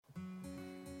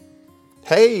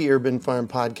Hey, Urban Farm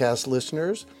Podcast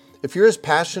listeners. If you're as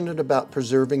passionate about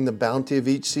preserving the bounty of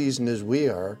each season as we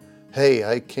are, hey,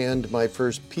 I canned my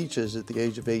first peaches at the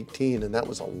age of 18, and that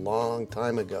was a long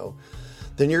time ago,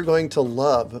 then you're going to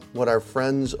love what our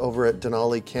friends over at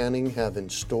Denali Canning have in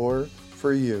store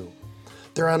for you.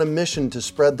 They're on a mission to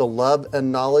spread the love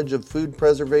and knowledge of food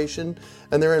preservation,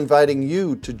 and they're inviting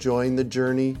you to join the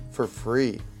journey for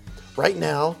free. Right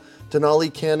now,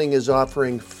 Denali Canning is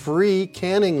offering free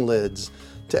canning lids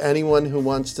to anyone who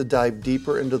wants to dive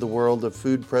deeper into the world of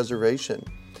food preservation.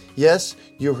 Yes,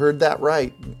 you heard that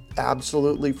right,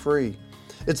 absolutely free.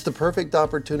 It's the perfect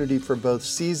opportunity for both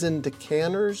seasoned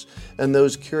canners and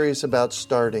those curious about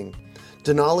starting.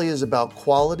 Denali is about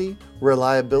quality,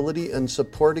 reliability, and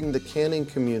supporting the canning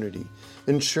community,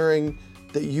 ensuring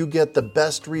that you get the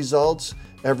best results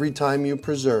every time you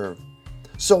preserve.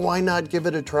 So why not give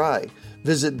it a try?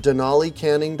 Visit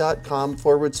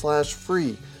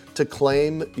denalicanning.com/free to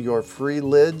claim your free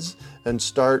lids and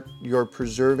start your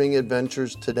preserving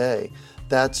adventures today.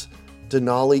 That's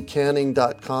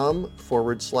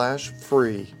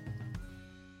denalicanning.com/free.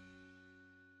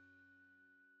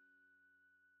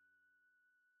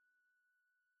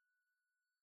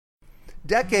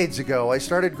 Decades ago, I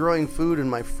started growing food in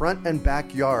my front and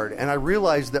backyard, and I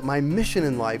realized that my mission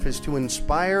in life is to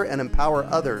inspire and empower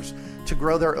others to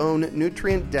grow their own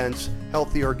nutrient-dense,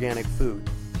 healthy organic food.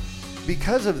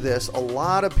 Because of this, a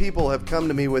lot of people have come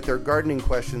to me with their gardening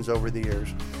questions over the years,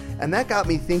 and that got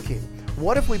me thinking,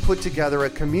 what if we put together a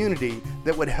community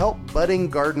that would help budding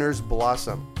gardeners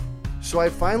blossom? So I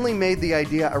finally made the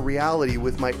idea a reality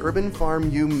with my Urban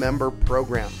Farm U member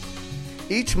program.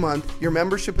 Each month, your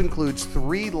membership includes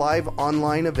 3 live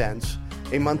online events,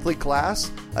 a monthly class,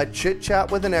 a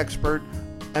chit-chat with an expert,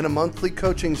 and a monthly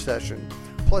coaching session,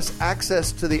 plus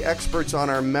access to the experts on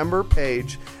our member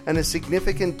page and a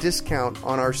significant discount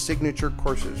on our signature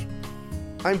courses.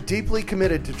 I'm deeply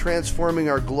committed to transforming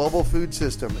our global food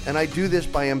system, and I do this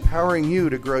by empowering you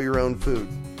to grow your own food.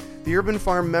 The Urban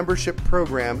Farm membership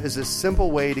program is a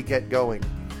simple way to get going.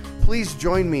 Please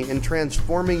join me in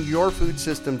transforming your food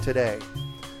system today.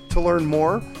 To learn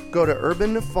more, go to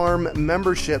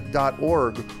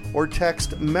urbanfarmmembership.org or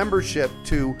text membership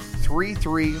to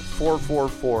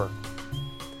 33444.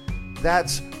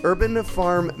 That's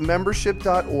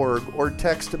urbanfarmmembership.org or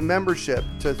text membership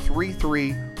to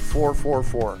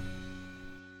 33444.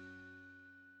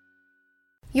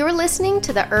 You're listening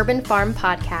to the Urban Farm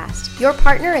Podcast, your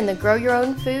partner in the Grow Your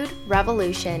Own Food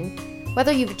revolution.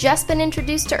 Whether you've just been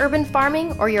introduced to urban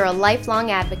farming or you're a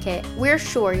lifelong advocate, we're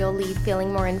sure you'll leave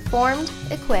feeling more informed,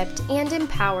 equipped, and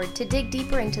empowered to dig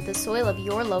deeper into the soil of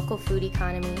your local food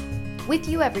economy. With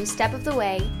you every step of the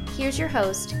way, here's your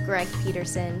host, Greg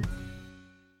Peterson.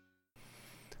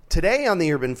 Today on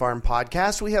the Urban Farm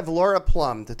Podcast, we have Laura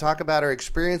Plumb to talk about her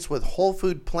experience with whole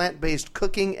food plant-based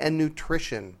cooking and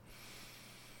nutrition.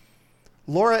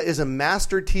 Laura is a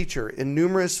master teacher in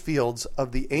numerous fields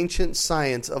of the ancient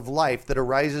science of life that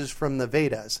arises from the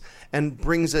Vedas and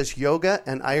brings us yoga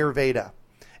and Ayurveda,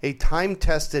 a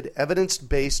time-tested,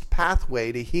 evidence-based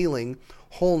pathway to healing,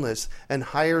 wholeness, and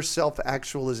higher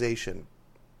self-actualization.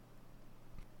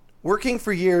 Working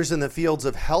for years in the fields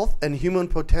of health and human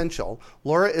potential,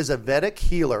 Laura is a Vedic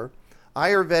healer,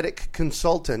 Ayurvedic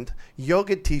consultant,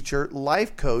 yoga teacher,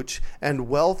 life coach, and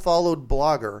well-followed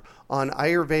blogger on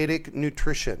Ayurvedic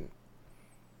nutrition.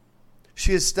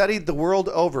 She has studied the world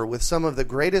over with some of the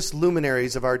greatest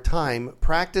luminaries of our time,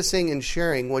 practicing and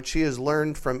sharing what she has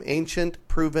learned from ancient,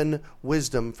 proven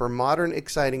wisdom for modern,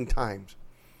 exciting times.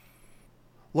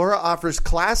 Laura offers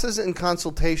classes and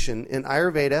consultation in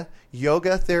Ayurveda,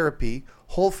 yoga therapy,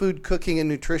 whole food cooking and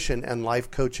nutrition, and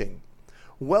life coaching.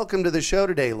 Welcome to the show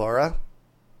today, Laura.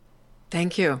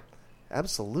 Thank you.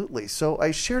 Absolutely. So I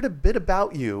shared a bit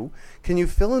about you. Can you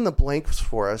fill in the blanks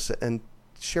for us and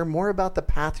share more about the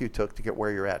path you took to get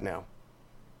where you're at now?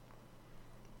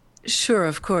 Sure,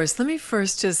 of course. Let me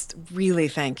first just really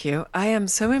thank you. I am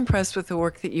so impressed with the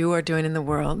work that you are doing in the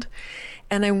world.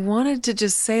 And I wanted to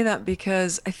just say that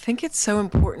because I think it's so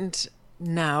important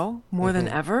now, more than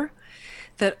ever,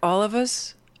 that all of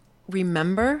us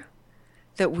remember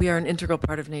that we are an integral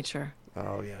part of nature.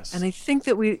 Oh, yes. And I think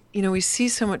that we see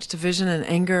so much division and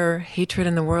anger, hatred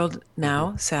in the world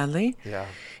now, sadly. Yeah.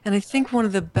 And I think one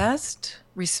of the best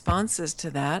responses to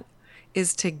that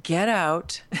is to get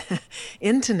out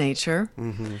into nature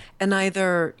and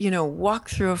either, walk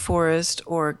through a forest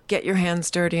or get your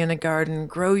hands dirty in a garden,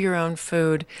 grow your own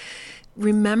food.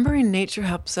 Remembering nature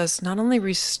helps us not only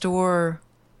restore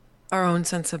our own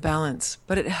sense of balance,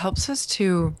 but it helps us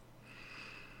to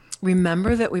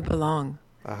remember that we belong.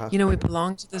 You know, we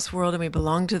belong to this world and we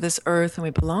belong to this earth and we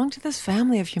belong to this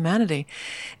family of humanity.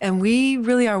 And we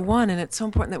really are one. And it's so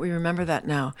important that we remember that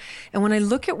now. And when I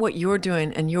look at what you're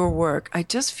doing and your work, I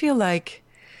just feel like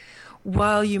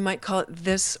while you might call it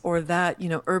this or that, you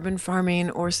know, urban farming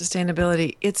or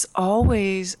sustainability, it's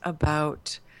always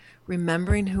about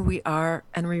remembering who we are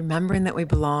and remembering that we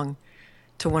belong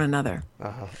to one another.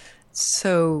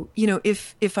 So, you know,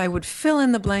 if I would fill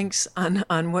in the blanks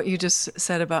on what you just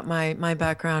said about my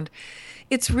background,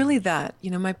 it's really that, you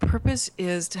know, my purpose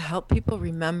is to help people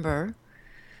remember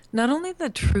not only the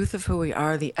truth of who we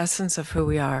are, the essence of who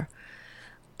we are,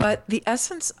 but the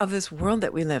essence of this world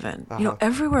that we live in. You know,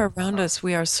 everywhere around us,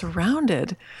 we are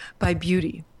surrounded by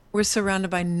beauty. We're surrounded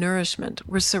by nourishment.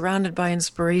 We're surrounded by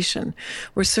inspiration.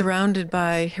 We're surrounded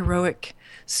by heroic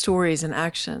stories and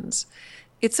actions.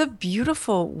 It's a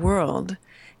beautiful world.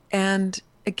 And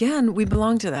again, we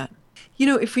belong to that. You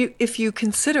know, if you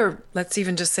consider, let's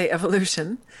even just say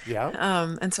evolution. Yeah.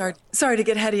 And sorry to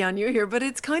get heady on you here, but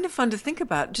it's kind of fun to think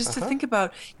about, just to think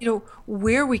about, you know,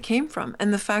 where we came from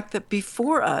and the fact that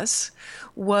before us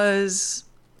was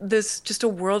this just a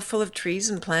world full of trees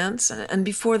and plants. And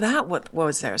before that, what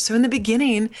was there? So in the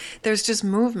beginning, there's just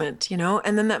movement, you know,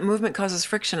 and then that movement causes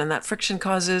friction and that friction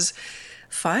causes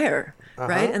fire.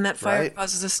 Right? And that fire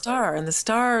causes a star, and the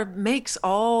star makes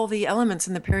all the elements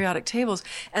in the periodic tables.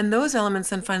 And those elements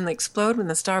then finally explode when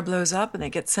the star blows up and they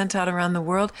get sent out around the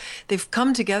world. They've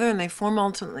come together and they form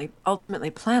ultimately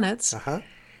planets.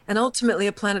 And ultimately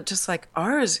a planet just like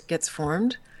ours gets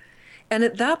formed. And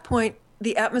at that point,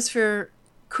 the atmosphere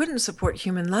couldn't support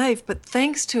human life, but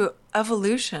thanks to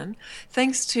evolution,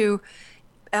 thanks to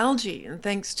algae, and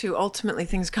thanks to ultimately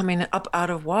things coming up out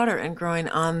of water and growing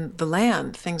on the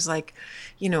land, things like,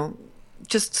 you know,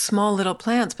 just small little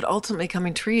plants, but ultimately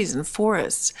coming trees and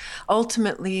forests,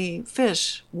 ultimately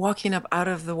fish walking up out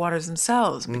of the waters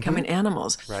themselves, becoming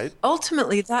animals. Right.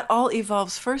 Ultimately, that all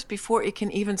evolves first before it can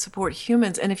even support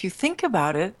humans. And if you think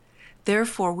about it,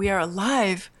 therefore, we are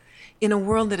alive in a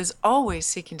world that is always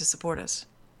seeking to support us.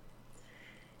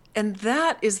 And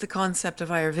that is the concept of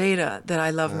Ayurveda that I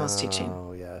love most teaching.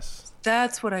 Oh, yes.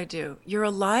 That's what I do. You're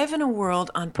alive in a world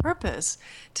on purpose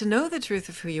to know the truth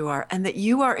of who you are, and that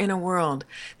you are in a world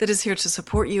that is here to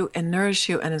support you and nourish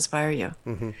you and inspire you.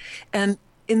 And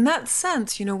in that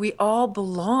sense, you know, we all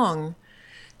belong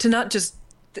to not just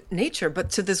nature, but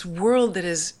to this world that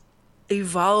is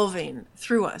evolving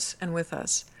through us and with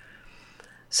us.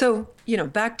 So, you know,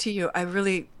 back to you.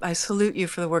 I salute you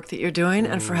for the work that you're doing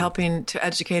and for helping to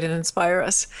educate and inspire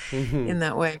us in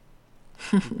that way.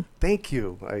 Thank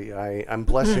you. I'm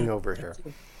blessing over here.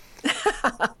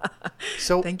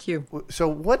 So, thank you. So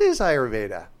what is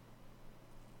Ayurveda?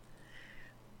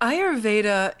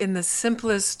 Ayurveda, in the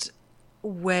simplest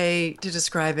way to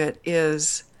describe it,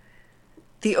 is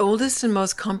the oldest and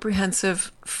most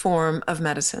comprehensive form of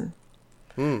medicine.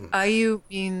 Ayu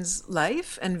means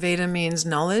life, and Veda means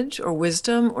knowledge or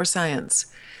wisdom or science.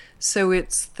 So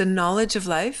it's the knowledge of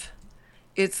life,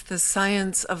 it's the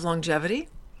science of longevity,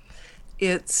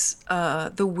 it's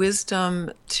the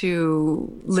wisdom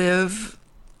to live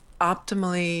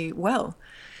optimally well.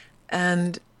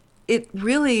 And it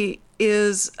really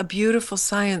is a beautiful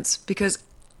science, because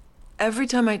every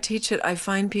time I teach it, I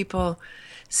find people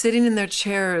sitting in their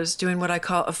chairs doing what I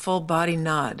call a full body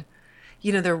nod.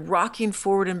 You know, they're rocking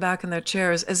forward and back in their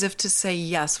chairs as if to say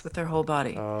yes with their whole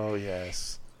body. Oh,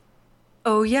 yes.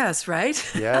 Oh, yes, right?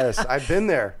 Yes, I've been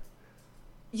there.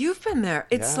 You've been there.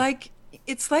 It's like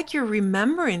you're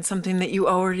remembering something that you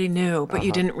already knew, but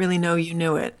you didn't really know you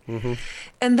knew it.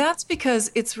 And that's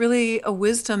because it's really a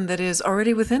wisdom that is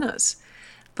already within us.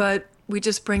 But we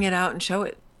just bring it out and show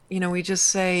it. You know, we just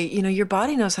say, you know, your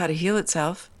body knows how to heal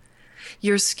itself.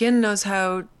 Your skin knows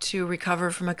how to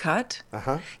recover from a cut.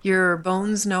 Your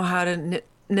bones know how to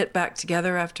knit back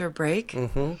together after a break.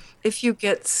 If you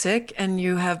get sick and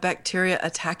you have bacteria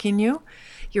attacking you,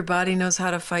 your body knows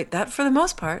how to fight that for the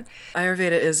most part.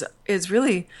 Ayurveda is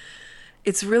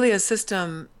really a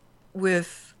system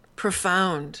with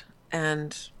profound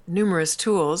and numerous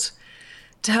tools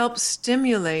to help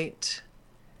stimulate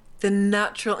the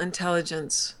natural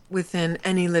intelligence within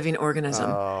any living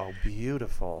organism. Oh,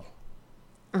 beautiful.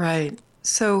 Right.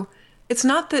 So it's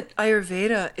not that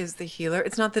Ayurveda is the healer.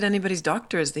 It's not that anybody's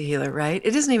doctor is the healer, right?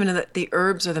 It isn't even that the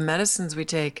herbs or the medicines we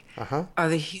take are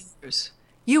the healers.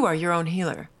 You are your own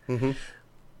healer.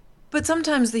 But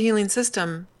sometimes the healing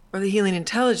system or the healing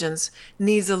intelligence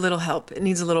needs a little help. It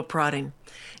needs a little prodding.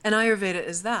 And Ayurveda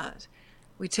is that.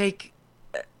 We take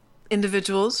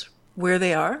individuals where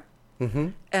they are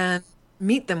and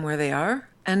meet them where they are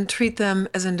and treat them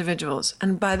as individuals.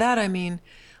 And by that I mean,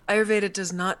 Ayurveda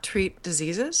does not treat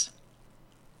diseases.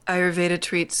 Ayurveda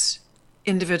treats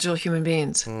individual human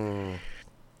beings. And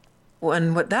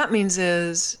what that means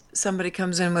is somebody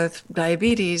comes in with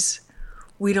diabetes,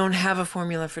 we don't have a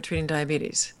formula for treating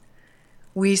diabetes.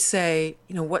 We say,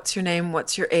 what's your name?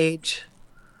 What's your age?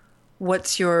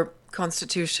 What's your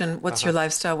constitution? What's your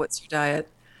lifestyle? What's your diet?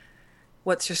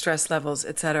 What's your stress levels,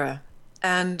 etc.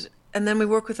 And then we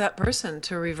work with that person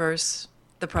to reverse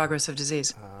the progress of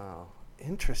disease. Oh,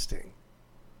 interesting.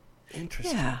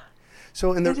 Yeah.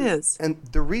 So, it is. And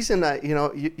the reason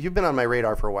you've been on my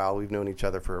radar for a while. We've known each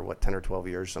other for 10 or 12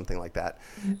 years, something like that.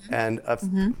 Mm-hmm.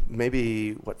 And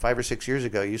maybe 5 or 6 years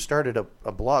ago, you started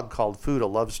a blog called Food: A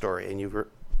Love Story, and you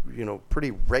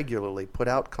pretty regularly put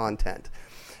out content.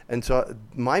 And so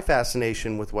my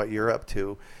fascination with what you're up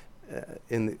to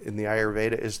in the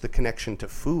Ayurveda is the connection to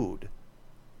food.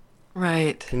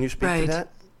 Right. Can you speak to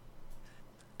that?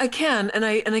 I can, and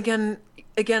again,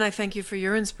 I thank you for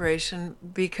your inspiration,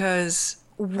 because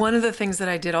one of the things that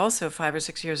I did also 5 or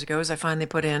 6 years ago is I finally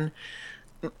put in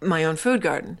my own food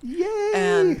garden. Yay!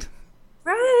 And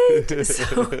right.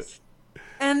 So,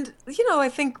 and I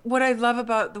think what I love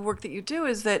about the work that you do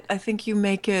is that I think you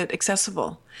make it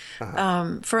accessible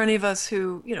for any of us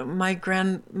who, my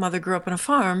grandmother grew up on a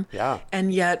farm,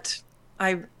 and yet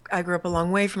I grew up a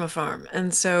long way from a farm,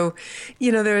 and so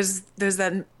there's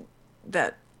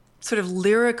that sort of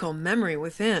lyrical memory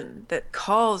within that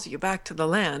calls you back to the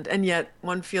land, and yet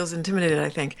one feels intimidated, I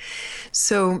think.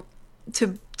 So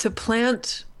to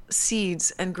plant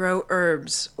seeds and grow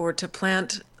herbs, or to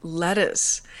plant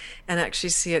lettuce and actually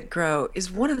see it grow,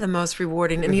 is one of the most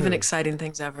rewarding and even exciting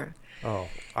things ever. Oh,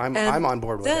 I'm on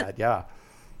board with that. Yeah.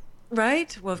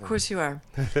 Right? Well, of course you are.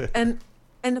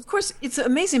 And of course it's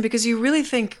amazing, because you really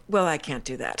think, well, I can't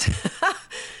do that.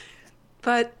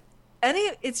 But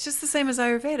it's just the same as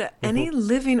Ayurveda. Any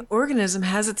living organism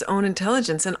has its own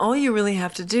intelligence, and all you really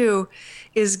have to do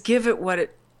is give it what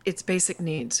its basic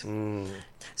needs.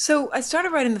 So I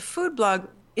started writing the food blog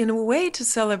in a way to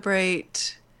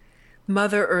celebrate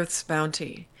Mother Earth's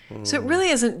bounty. So it really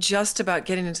isn't just about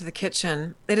getting into the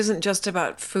kitchen. It isn't just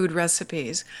about food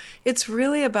recipes. It's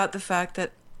really about the fact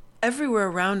that everywhere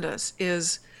around us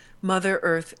is Mother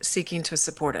Earth seeking to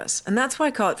support us. And that's why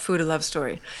I call it Food: A Love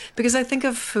Story. Because I think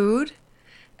of food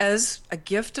as a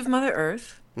gift of Mother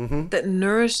Earth that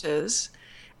nourishes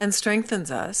and strengthens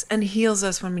us and heals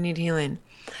us when we need healing.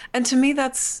 And to me,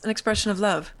 that's an expression of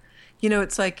love.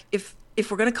 It's like if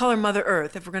we're going to call her Mother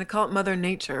Earth, if we're going to call it Mother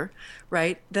Nature,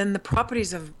 right, then the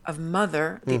properties of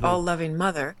Mother, the all-loving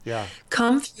Mother,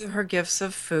 come through her gifts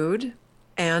of food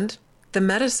and the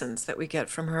medicines that we get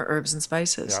from her herbs and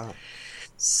spices. Yeah.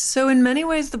 So in many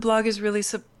ways, the blog is really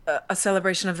a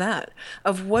celebration of that,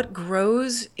 of what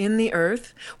grows in the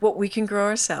earth, what we can grow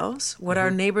ourselves, what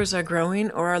our neighbors are growing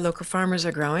or our local farmers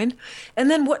are growing, and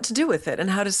then what to do with it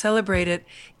and how to celebrate it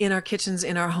in our kitchens,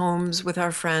 in our homes, with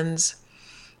our friends.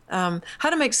 How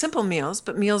to make simple meals,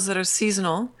 but meals that are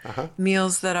seasonal,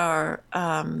 meals that are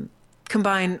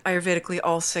combine Ayurvedically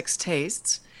all 6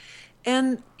 tastes,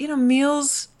 and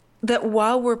meals that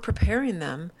while we're preparing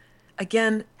them,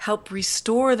 again, help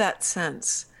restore that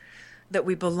sense that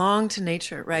we belong to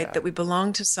nature, right? Yeah. That we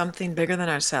belong to something bigger than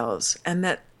ourselves, and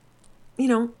that,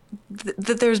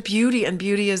 that there's beauty, and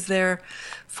beauty is there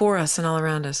for us and all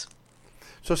around us.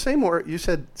 So say more. You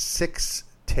said 6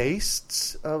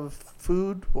 tastes of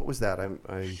food. What was that?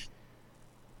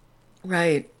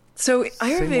 Right. So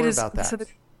Ayurveda is about that. So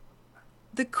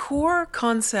the core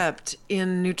concept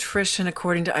in nutrition,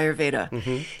 according to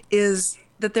Ayurveda, is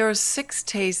that there are 6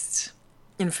 tastes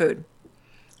in food.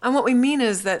 And what we mean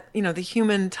is that, the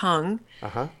human tongue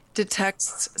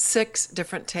detects 6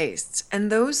 different tastes.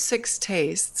 And those 6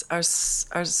 tastes are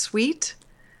sweet,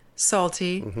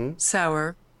 salty,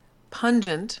 sour,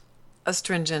 pungent,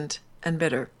 astringent, and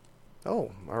bitter.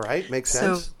 Oh, all right. Makes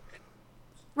sense. So,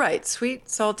 right. Sweet,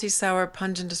 salty, sour,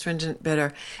 pungent, astringent,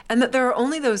 bitter. And that there are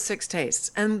only those 6 tastes.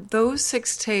 And those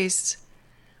 6 tastes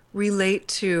relate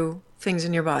to things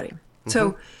in your body.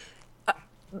 So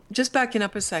just backing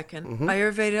up a second,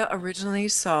 Ayurveda originally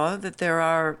saw that there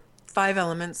are 5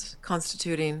 elements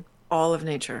constituting all of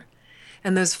nature.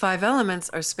 And those 5 elements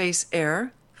are space,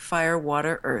 air, fire,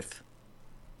 water, earth.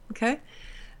 Okay?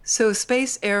 So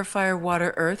space, air, fire,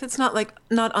 water, earth, it's not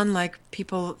unlike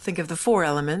people think of the 4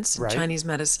 elements, right, Chinese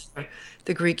medicine, or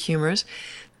the Greek humors.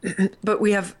 But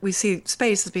we see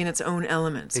space as being its own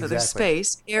element. So there's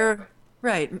space, air,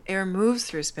 right, air moves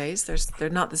through space. They're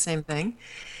not the same thing.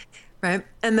 Right?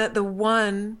 And that the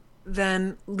one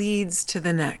then leads to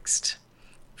the next.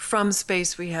 From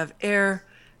space we have air,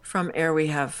 from air we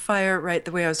have fire, right?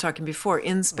 The way I was talking before.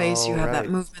 In space you have that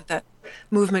movement,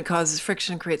 movement causes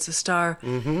friction, creates a star,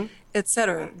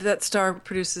 etc. That star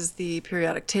produces the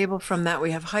periodic table. From that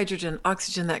we have hydrogen,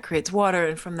 oxygen, that creates water,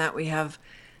 and from that we have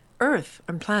Earth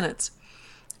and planets.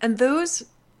 And those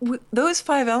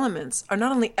 5 elements are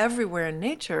not only everywhere in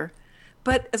nature,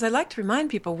 but as I like to remind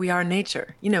people, we are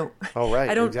nature. Oh,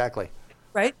 right, exactly.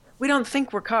 Right? We don't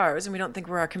think we're cars and we don't think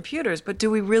we're our computers, but do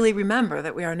we really remember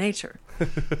that we are nature?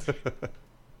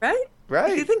 Right?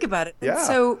 Right. If you think about it. Yeah. And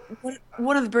so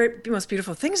one of the most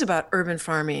beautiful things about urban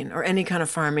farming or any kind of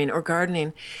farming or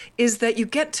gardening is that you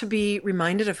get to be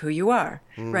reminded of who you are,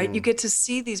 right? You get to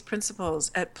see these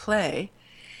principles at play,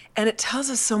 and it tells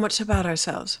us so much about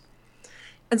ourselves.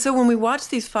 And so when we watch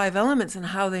these 5 elements and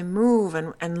how they move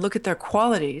and look at their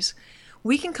qualities,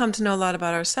 we can come to know a lot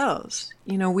about ourselves.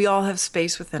 We all have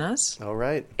space within us. All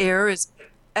right. Air is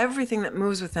everything that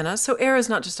moves within us. So air is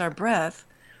not just our breath,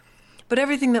 but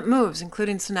everything that moves,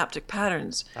 including synaptic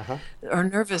patterns, our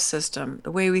nervous system,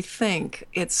 the way we think.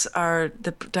 It's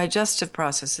the digestive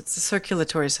process. It's the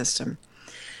circulatory system.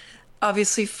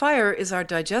 Obviously, fire is our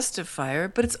digestive fire,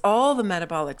 but it's all the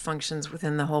metabolic functions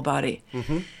within the whole body.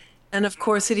 And of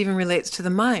course, it even relates to the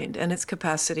mind and its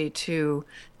capacity to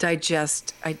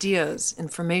digest ideas,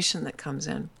 information that comes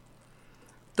in.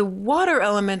 The water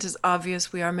element is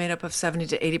obvious. We are made up of 70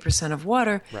 to 80% of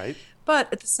water. Right.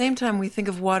 But at the same time, we think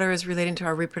of water as relating to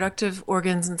our reproductive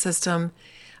organs and system,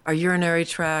 our urinary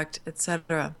tract,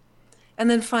 etc. And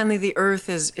then finally, the earth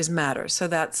is matter. So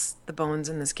that's the bones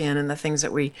and the skin and the things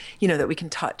that we can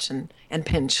touch and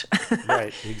pinch.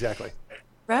 Right, exactly.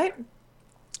 Right?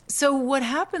 So what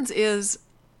happens is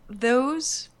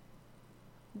those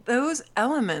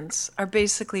elements are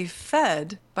basically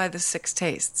fed by the 6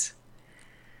 tastes.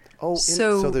 Oh,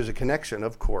 so there's a connection,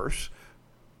 of course.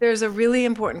 There's a really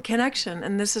important connection,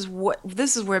 and this is where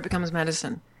it becomes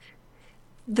medicine.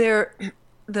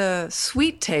 The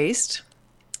sweet taste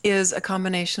is a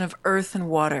combination of earth and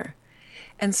water.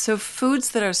 And so foods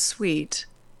that are sweet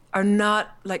are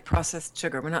not like processed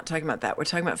sugar. We're not talking about that. We're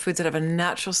talking about foods that have a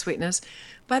natural sweetness.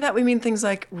 By that we mean things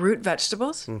like root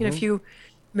vegetables. If you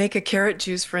make a carrot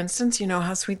juice, for instance, you know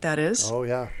how sweet that is. Oh,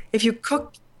 yeah. If you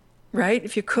cook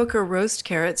or roast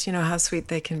carrots, you know how sweet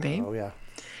they can be. Oh, yeah.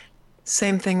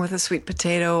 Same thing with a sweet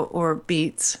potato or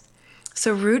beets.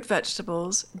 So root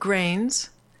vegetables, grains,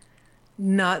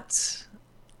 nuts,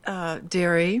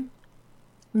 dairy,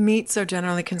 meats are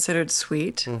generally considered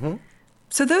sweet.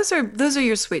 So those are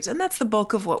your sweets, and that's the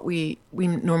bulk of what we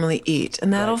normally eat,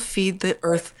 and that'll feed the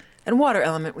earth and water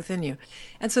element within you.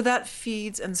 And so that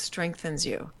feeds and strengthens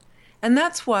you. And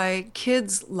that's why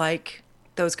kids like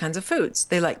those kinds of foods.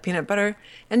 They like peanut butter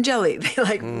and jelly. They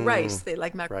like rice. They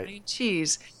like macaroni and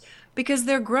cheese. Because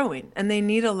they're growing and they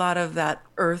need a lot of that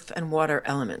earth and water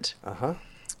element.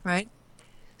 Right?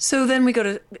 So then we go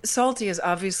to salty is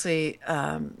obviously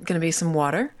going to be some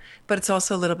water, but it's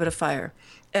also a little bit of fire.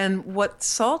 And what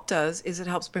salt does is it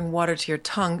helps bring water to your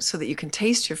tongue so that you can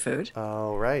taste your food.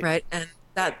 Oh, right. Right? And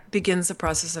that begins the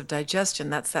process of digestion.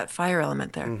 That's that fire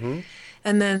element there.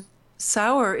 And then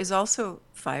sour is also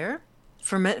fire.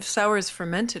 Sour is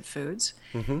fermented foods.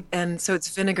 And so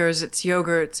it's vinegars, it's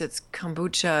yogurts, it's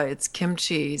kombucha, it's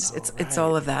kimchi, it's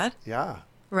all of that. Yeah.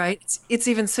 Right? It's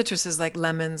even citruses like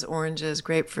lemons, oranges,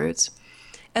 grapefruits.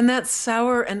 And that's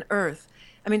sour and earth.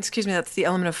 That's the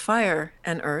element of fire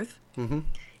and earth.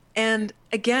 And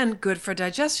again, good for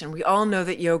digestion. We all know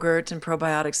that yogurt and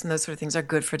probiotics and those sort of things are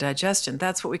good for digestion.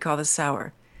 That's what we call the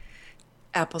sour.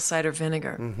 Apple cider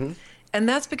vinegar. And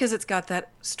that's because it's got that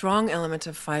strong element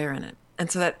of fire in it. And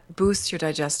so that boosts your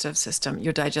digestive system,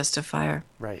 your digestive fire.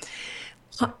 Right.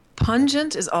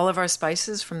 Pungent is all of our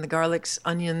spices, from the garlics,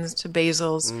 onions, to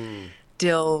basils,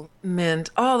 dill, mint,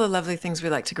 all the lovely things we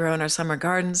like to grow in our summer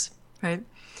gardens, right?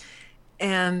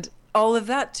 And all of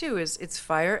that, too, it's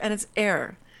fire and it's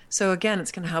air. So again,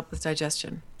 it's going to help with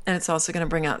digestion. And it's also going to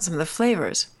bring out some of the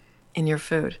flavors in your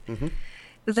food.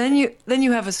 Then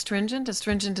you have astringent.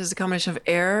 Astringent is a combination of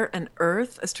air and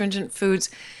earth. Astringent foods,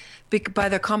 by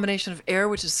their combination of air,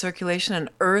 which is circulation, and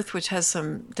earth, which has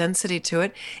some density to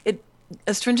it,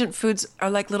 astringent foods are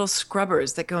like little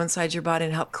scrubbers that go inside your body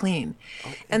and help clean.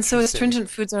 And so astringent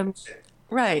foods are,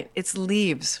 it's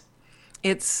leaves.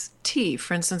 It's tea.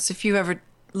 For instance, if you ever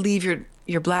leave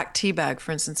your black tea bag,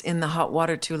 for instance, in the hot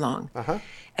water too long,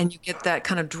 and you get that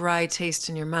kind of dry taste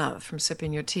in your mouth from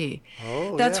sipping your tea,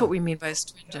 that's what we mean by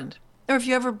astringent. Or if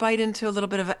you ever bite into a little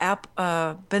bit of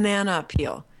a banana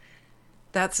peel,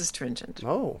 that's astringent.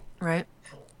 Oh. Right?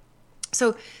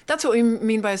 So that's what we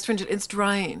mean by astringent. It's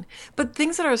drying. But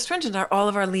things that are astringent are all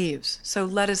of our leaves. So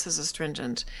lettuce is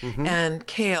astringent, and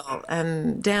kale,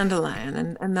 and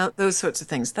dandelion, and those sorts of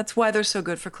things. That's why they're so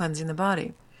good for cleansing the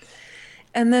body.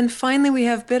 And then finally we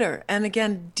have bitter. And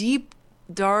again, deep,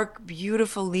 dark,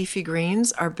 beautiful leafy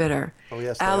greens are bitter. Oh,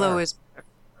 yes, they Aloe are. is bitter.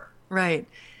 Right.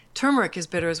 Turmeric is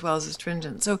bitter as well as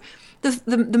astringent. So the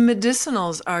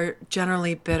medicinals are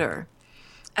generally bitter.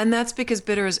 And that's because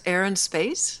bitter is air and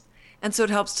space. And so it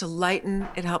helps to lighten,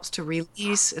 it helps to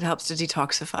release, it helps to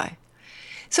detoxify.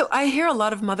 So I hear a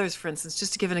lot of mothers, for instance,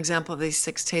 just to give an example of these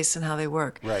 6 tastes and how they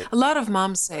work. Right. A lot of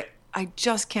moms say, I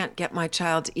just can't get my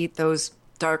child to eat those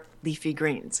dark leafy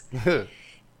greens.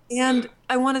 And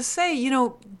I want to say,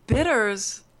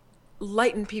 bitters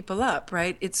lighten people up,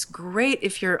 right? It's great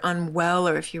if you're unwell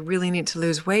or if you really need to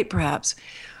lose weight, perhaps.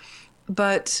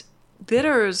 But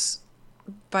bitters,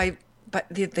 they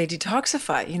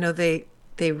detoxify.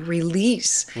 They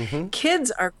release.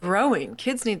 Kids are growing.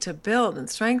 Kids need to build and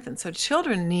strengthen. So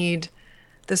children need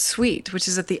the sweet, which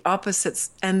is at the opposite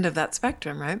end of that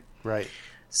spectrum, right? Right.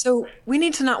 So we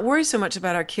need to not worry so much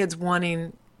about our kids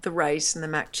wanting the rice and the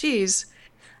mac cheese.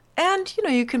 And,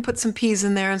 you can put some peas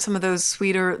in there and some of those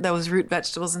root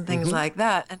vegetables and things like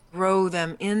that and grow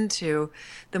them into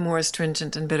the more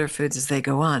astringent and bitter foods as they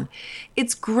go on.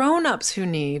 It's grown-ups who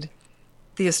need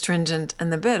the astringent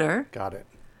and the bitter. Got it.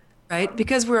 Right?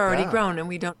 Because we're already Yeah. grown and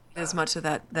we don't need as much of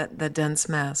that dense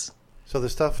mass. So the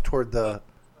stuff toward the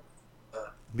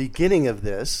beginning of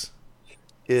this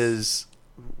is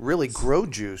really grow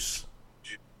juice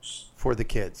for the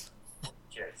kids.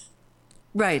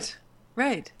 Right.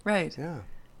 Yeah.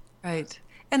 Right.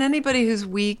 And anybody who's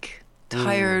weak,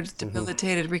 tired,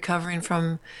 debilitated, recovering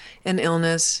from an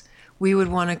illness, we would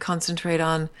want to concentrate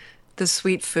on the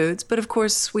sweet foods. But of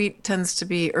course, sweet tends to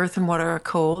be earth and water are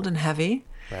cold and heavy.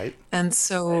 Right. And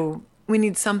so we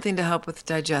need something to help with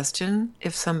digestion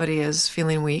if somebody is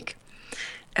feeling weak.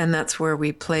 And that's where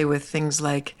we play with things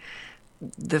like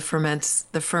the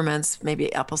ferments,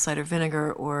 maybe apple cider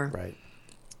vinegar or Right.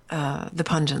 the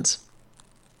pungents.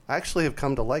 I actually have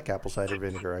come to like apple cider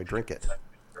vinegar. I drink it.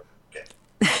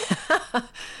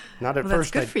 Not at Well, that's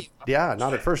first. good for you. Yeah,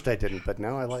 not at first I didn't, but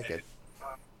now I like it.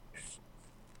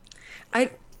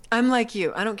 I'm like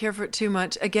you. I don't care for it too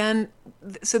much. Again,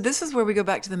 so this is where we go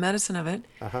back to the medicine of it.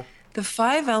 The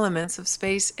 5 elements of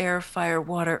space, air, fire,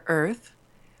 water, earth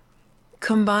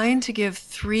combine to give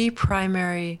 3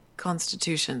 primary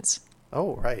constitutions.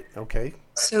 Oh, right. Okay.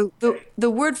 So the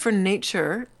word for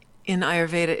nature in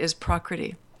Ayurveda is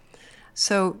prakriti.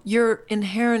 So your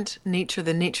inherent nature,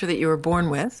 the nature that you were born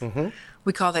with,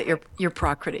 we call that your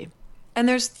prakriti. And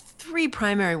there's 3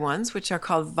 primary ones, which are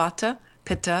called vata,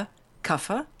 pitta,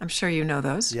 kapha. I'm sure you know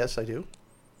those. Yes, I do.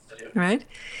 Right?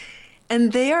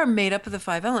 And they are made up of the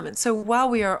 5 elements. So while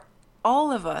we are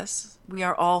all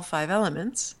 5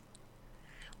 elements,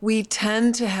 we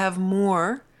tend to have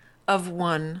more of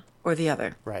one or the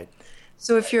other. Right.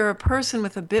 So if you're a person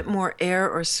with a bit more air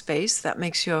or space, that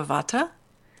makes you a vata.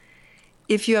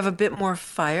 If you have a bit more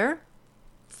fire,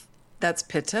 that's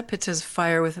pitta. Pitta is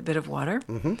fire with a bit of water.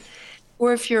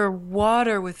 Or if you're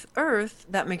water with earth,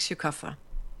 that makes you kapha.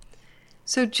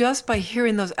 So just by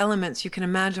hearing those elements, you can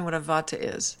imagine what a vata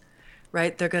is,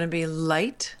 right? They're going to be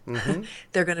light.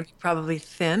 They're going to be probably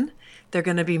thin. They're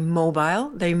going to be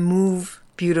mobile. They move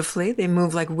beautifully. They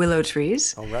move like willow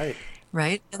trees. All right.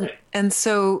 Right? And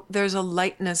so there's a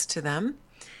lightness to them,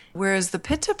 whereas the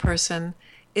pitta person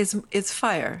is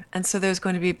fire. And so there's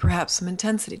going to be perhaps some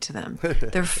intensity to them.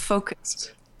 They're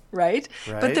focused, right?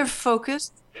 But they're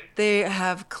focused. They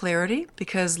have clarity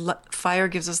because fire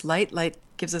gives us light. Light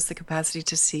gives us the capacity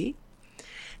to see.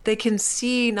 They can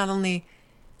see not only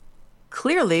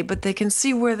clearly, but they can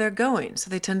see where they're going. So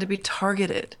they tend to be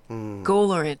targeted,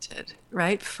 goal-oriented,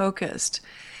 right? Focused.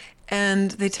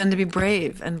 And they tend to be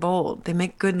brave and bold. They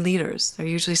make good leaders. They're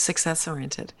usually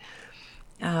success-oriented.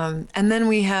 And then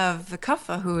we have the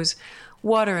kapha, who's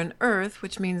water and earth,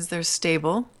 which means they're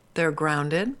stable, they're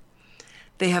grounded,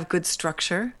 they have good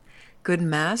structure, good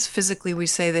mass. Physically, we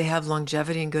say they have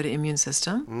longevity and good immune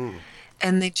system.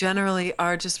 And they generally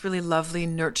are just really lovely,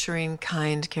 nurturing,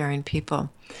 kind, caring people.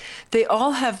 They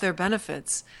all have their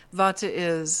benefits. Vata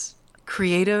is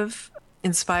creative,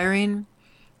 inspiring,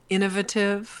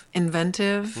 innovative,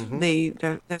 inventive.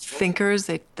 They're thinkers.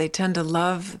 They tend to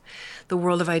love the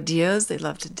world of ideas. They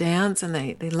love to dance and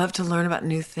they love to learn about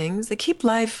new things. They keep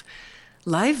life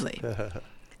lively.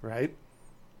 Right.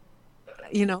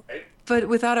 But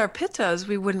without our pittas,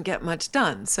 we wouldn't get much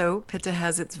done. So pitta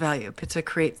has its value. Pitta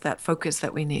creates that focus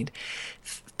that we need.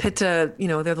 Pitta,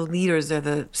 they're the leaders, they're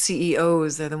the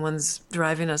CEOs, they're the ones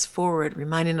driving us forward,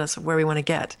 reminding us of where we want to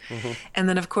get. And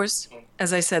then, of course,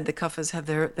 as I said, the kaphas have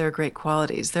their great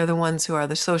qualities. They're the ones who are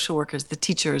the social workers, the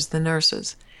teachers, the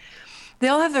nurses. They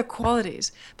all have their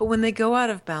qualities, but when they go out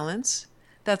of balance,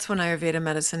 that's when Ayurveda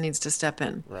medicine needs to step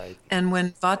in. Right. And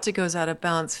when Vata goes out of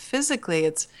balance physically,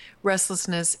 it's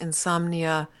restlessness,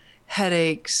 insomnia,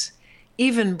 headaches,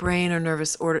 even brain or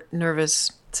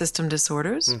nervous system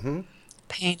disorders,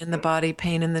 pain in the body,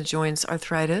 pain in the joints,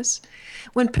 arthritis.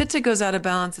 When Pitta goes out of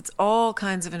balance, it's all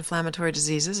kinds of inflammatory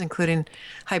diseases, including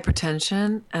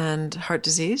hypertension and heart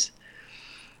disease.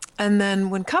 And then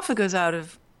when Kapha goes out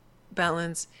of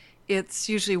balance, it's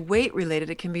usually weight related.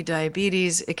 It can be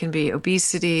diabetes, it can be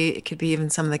obesity, it could be even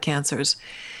some of the cancers.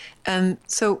 And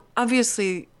so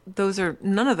obviously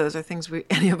none of those are things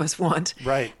any of us want.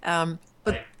 Right.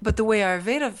 But the way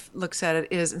Ayurveda looks at it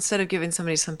is, instead of giving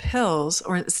somebody some pills,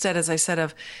 or instead, as I said,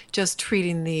 of just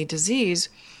treating the disease,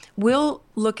 we'll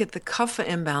look at the Kapha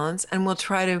imbalance and we'll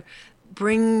try to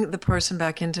bring the person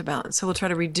back into balance. So we'll try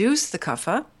to reduce the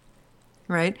Kapha,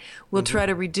 right? We'll try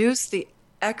to reduce the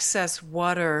excess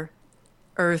water,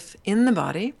 earth in the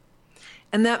body.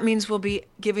 And that means we'll be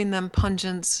giving them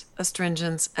pungents,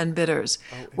 astringents, and bitters,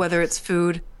 whether it's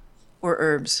food or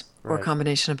herbs or a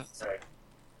combination of both.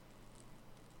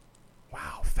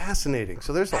 Wow, fascinating.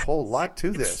 So there's a whole lot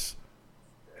to this.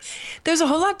 There's a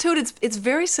whole lot to it. It's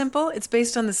very simple. It's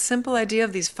based on the simple idea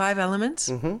of these 5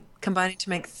 elements combining to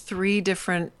make 3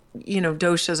 different,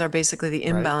 doshas are basically the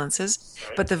imbalances,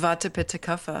 but the Vata, Pitta,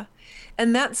 Kapha.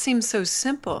 And that seems so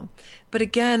simple. But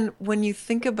again, when you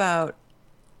think about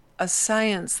a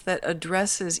science that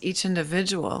addresses each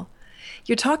individual,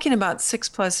 you're talking about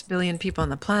 6+ billion people on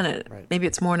the planet. Right. Maybe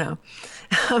it's more now.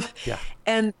 Yeah.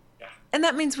 And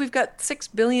that means we've got 6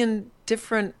 billion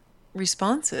different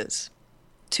responses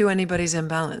to anybody's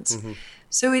imbalance.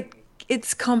 So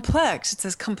it's complex. It's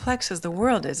as complex as the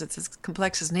world is. It's as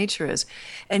complex as nature is.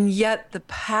 And yet the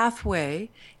pathway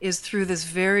is through this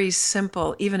very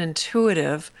simple, even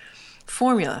intuitive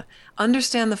formula.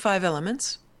 Understand the 5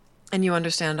 elements, and you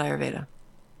understand Ayurveda.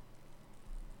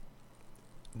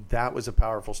 That was a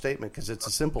powerful statement because it's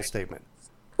a simple statement.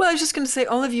 Well, I was just going to say,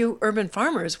 all of you urban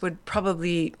farmers would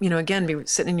probably, again, be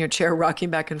sitting in your chair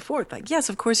rocking back and forth. Like, yes,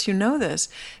 of course you know this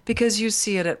because you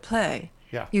see it at play.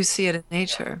 Yeah. You see it in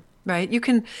nature, right?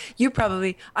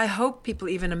 I hope people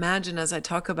even imagine, as I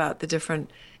talk about the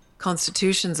different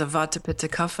constitutions of Vata, Pitta,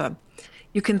 Kapha,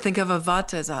 you can think of a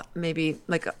Vata as maybe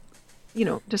like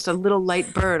just a little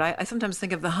light bird. I sometimes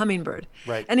think of the hummingbird.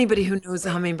 Right. Anybody who knows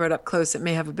the hummingbird up close, it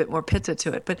may have a bit more pitta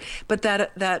to it. But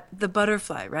that the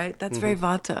butterfly, right? That's very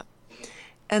Vata.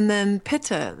 And then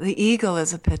Pitta, the eagle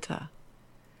is a Pitta.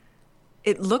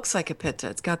 It looks like a Pitta.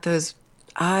 It's got those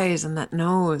eyes and that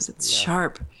nose. It's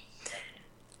sharp.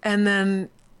 And then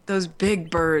those big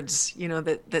birds,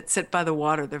 that sit by the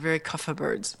water. They're very Kapha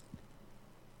birds.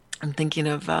 I'm thinking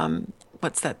of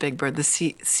what's that big bird? The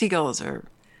seagulls or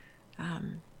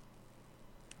Pelicans?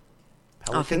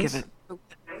 I'll think of it.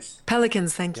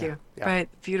 Pelicans, thank you. Yeah. Right,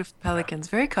 beautiful pelicans,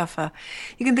 very Kapha.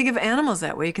 You can think of animals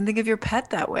that way. You can think of your pet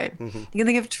that way. You can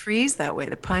think of trees that way.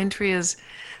 The pine tree is,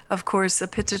 of course, a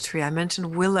Pitta tree. I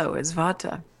mentioned willow is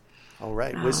Vata. Oh,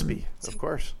 right, wispy, of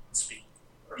course.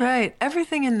 Right,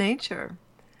 everything in nature.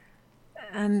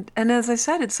 And as I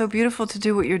said, it's so beautiful to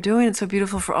do what you're doing. It's so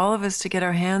beautiful for all of us to get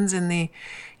our hands in the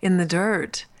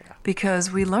dirt.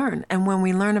 Because we learn. And when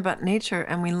we learn about nature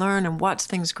and we learn and watch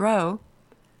things grow,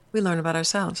 we learn about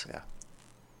ourselves. Yeah.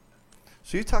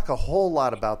 So you talk a whole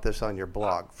lot about this on your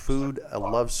blog,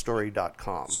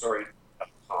 foodalovestory.com.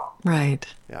 Right.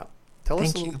 Yeah. Tell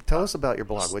us about your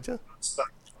blog, would you?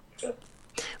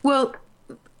 Well,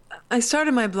 I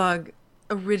started my blog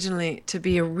originally to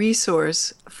be a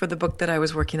resource for the book that I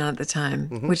was working on at the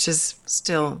time, which is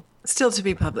still to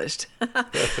be published.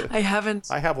 I have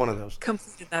one of those.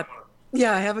 Completed that.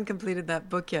 Yeah, I haven't completed that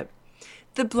book yet.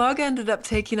 The blog ended up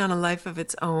taking on a life of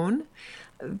its own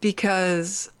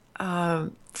because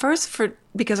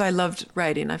because I loved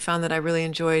writing. I found that I really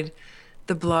enjoyed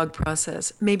the blog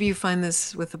process. Maybe you find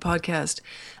this with the podcast.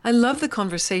 I love the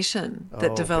conversation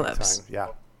that develops. Big time. Yeah.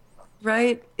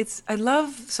 Right? I love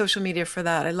social media for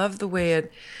that. I love the way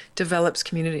it develops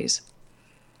communities.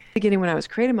 Beginning when I was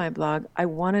creating my blog, I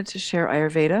wanted to share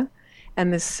Ayurveda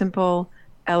and this simple,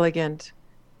 elegant,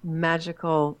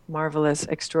 magical, marvelous,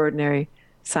 extraordinary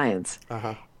science.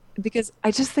 Because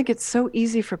I just think it's so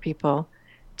easy for people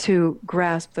to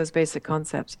grasp those basic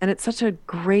concepts. And it's such a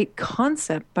great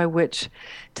concept by which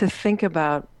to think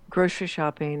about grocery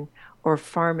shopping or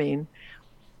farming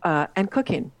and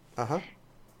cooking.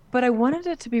 But I wanted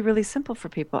it to be really simple for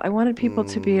people. I wanted people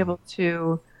to be able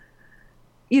to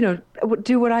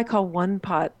do what I call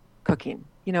one-pot cooking.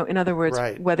 In other words,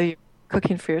 whether you're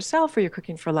cooking for yourself or you're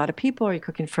cooking for a lot of people or you're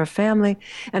cooking for a family,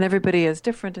 and everybody is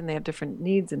different and they have different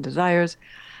needs and desires,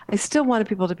 I still wanted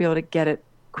people to be able to get it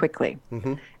quickly.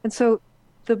 And so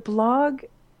the blog,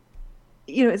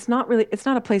 it's not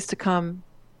a place to come.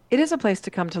 It is a place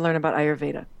to come to learn about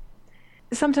Ayurveda.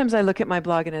 Sometimes I look at my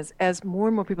blog, and as more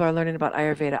and more people are learning about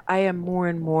Ayurveda, I am more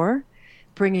and more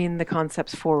bringing the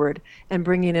concepts forward and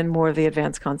bringing in more of the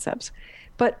advanced concepts.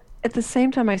 But at the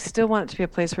same time, I still want it to be a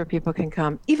place where people can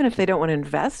come, even if they don't want to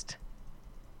invest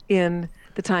in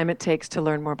the time it takes to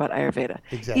learn more about Ayurveda.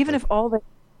 Exactly. Even if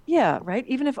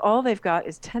Even if all they've got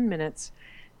is 10 minutes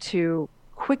to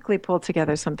quickly pull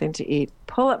together something to eat,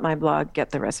 pull up my blog,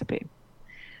 get the recipe.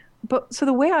 But so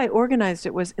the way I organized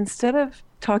it was, instead of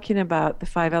talking about the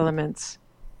 5 elements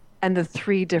and the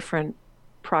 3 different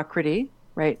prakriti,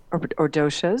 right, or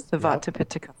doshas, the vata,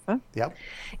 pitta, kapha. Yep.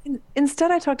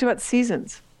 Instead, I talked about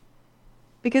seasons,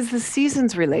 because the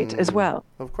seasons relate as well.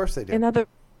 Of course they do.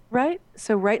 Right?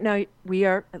 So right now we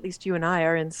are, at least you and I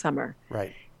are, in summer.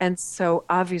 Right. And so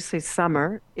obviously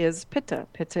summer is pitta.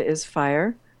 Pitta is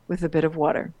fire with a bit of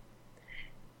water.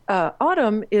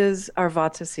 Autumn is our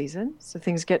vata season. So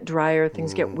things get drier,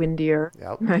 things get windier,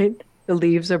 right? The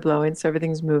leaves are blowing, so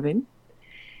everything's moving.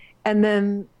 And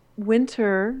then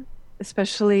winter,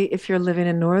 especially if you're living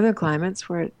in northern climates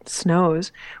where it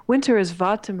snows, winter is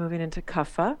vata moving into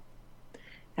kapha.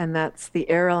 And that's the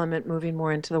air element moving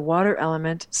more into the water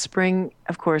element. Spring,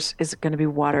 of course, is going to be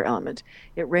water element.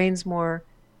 It rains more.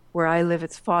 Where I live,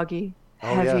 it's foggy,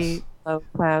 heavy, low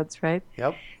clouds, right?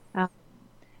 Yep.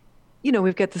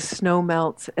 We've got the snow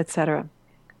melts, etc.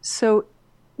 So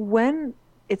when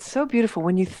it's so beautiful,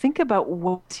 when you think about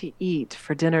what to eat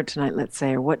for dinner tonight, let's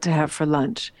say, or what to have for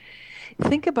lunch,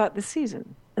 think about the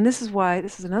season. And this is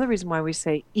another reason why we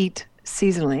say eat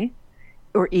seasonally,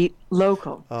 or eat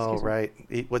local. Oh, right.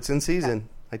 Eat what's in season.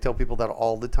 I tell people that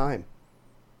all the time.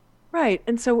 Right.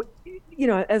 And so,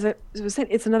 as I was saying,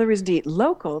 it's another reason to eat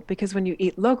local, because when you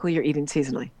eat local, you're eating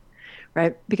seasonally,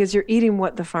 right? Because you're eating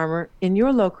what the farmer in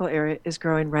your local area is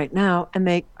growing right now, and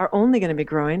they are only going to be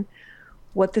growing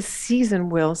what the season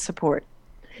will support.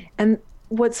 And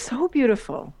what's so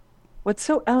beautiful, what's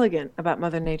so elegant about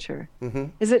Mother Nature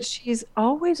is that she's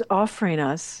always offering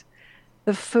us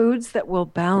the foods that will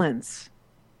balance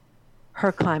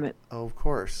her climate. Oh, of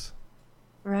course.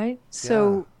 Right?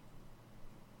 So,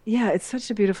 it's such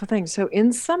a beautiful thing. So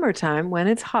in summertime, when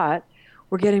it's hot,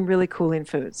 we're getting really cooling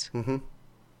foods.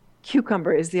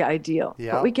 Cucumber is the ideal.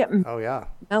 Yeah. But we get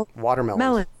watermelons.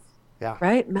 Melons. Yeah.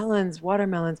 Right? Melons,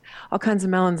 watermelons, all kinds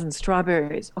of melons and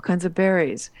strawberries, all kinds of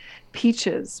berries,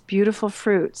 peaches, beautiful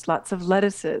fruits, lots of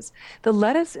lettuces. The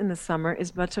lettuce in the summer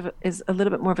is a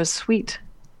little bit more of a sweet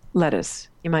lettuce,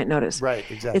 you might notice. Right,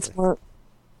 exactly. It's more,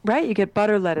 right? You get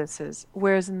butter lettuces,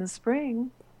 whereas in the spring,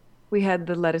 we had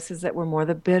the lettuces that were more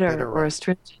the bitter or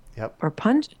astringent or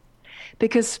pungent,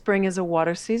 because spring is a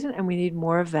water season and we need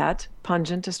more of that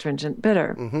pungent, astringent,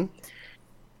 bitter.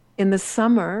 In the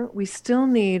summer, we still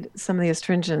need some of the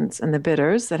astringents and the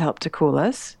bitters that help to cool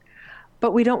us,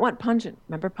 but we don't want pungent.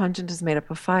 Remember, pungent is made up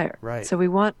of fire. Right. So we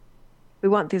want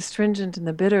the astringent and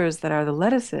the bitters that are the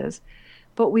lettuces,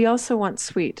 but we also want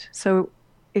sweet. So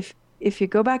if you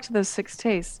go back to those 6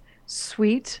 tastes,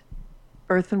 sweet,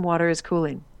 earth and water is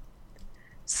cooling.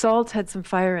 Salt had some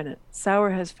fire in it.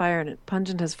 Sour has fire in it.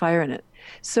 Pungent has fire in it.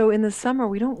 So in the summer,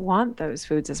 we don't want those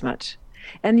foods as much.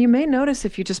 And you may notice,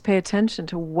 if you just pay attention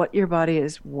to what your body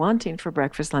is wanting for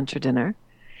breakfast, lunch, or dinner,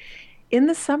 in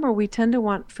the summer, we tend to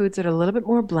want foods that are a little bit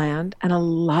more bland and a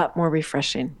lot more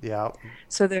refreshing. Yeah.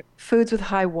 So they're foods with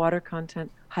high water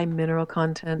content, high mineral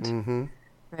content,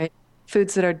 right?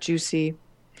 Foods that are juicy.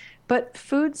 But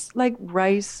foods like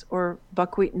rice or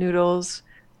buckwheat noodles,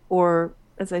 or,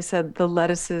 as I said, the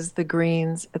lettuces, the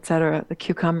greens, etc., the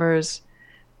cucumbers,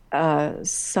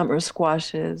 summer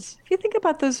squashes. If you think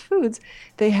about those foods,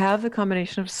 they have the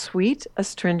combination of sweet,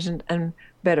 astringent, and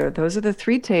bitter. Those are the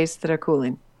 3 tastes that are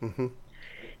cooling.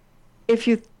 If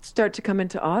you start to come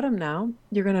into autumn now,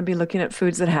 you're going to be looking at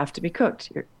foods that have to be cooked.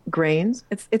 Your grains.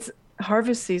 It's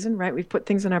harvest season, right? We've put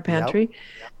things in our pantry.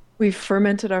 We've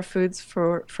fermented our foods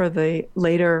for the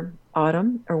later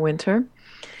autumn or winter.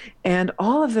 And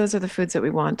all of those are the foods that we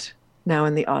want now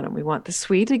in the autumn. We want the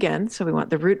sweet again, so we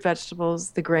want the root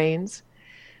vegetables, the grains.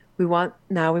 We want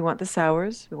the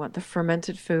sours, we want the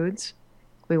fermented foods,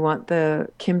 we want the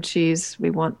kimchis,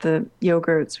 we want the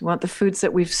yogurts, we want the foods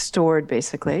that we've stored,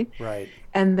 basically. Right.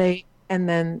 And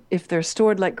then if they're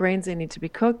stored like grains, they need to be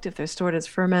cooked. If they're stored as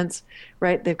ferments,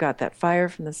 right, they've got that fire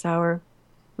from the sour.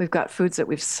 We've got foods that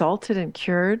we've salted and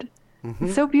cured.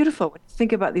 It's so beautiful. When you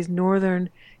think about these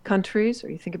northern countries, or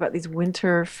you think about these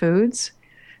winter foods,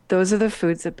 those are the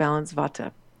foods that balance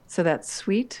vata. So that's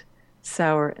sweet,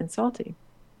 sour, and salty.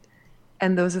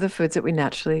 And those are the foods that we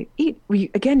naturally eat.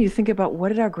 You think about, what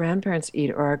did our grandparents eat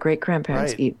or our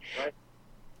great-grandparents eat?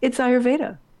 It's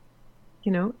Ayurveda.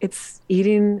 It's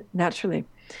eating naturally.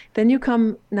 Then you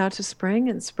come now to spring,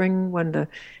 and spring when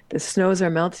the snows are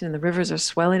melting and the rivers are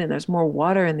swelling and there's more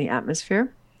water in the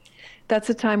atmosphere. That's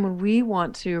a time when we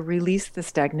want to release the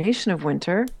stagnation of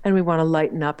winter and we want to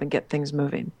lighten up and get things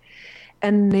moving.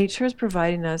 And nature is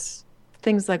providing us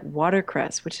things like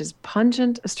watercress, which is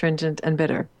pungent, astringent, and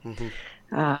bitter.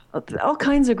 All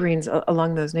kinds of greens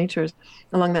along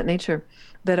that nature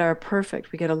that are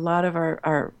perfect. We get a lot of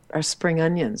our spring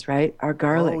onions, right? Our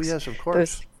garlics. Oh, yes, of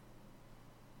course.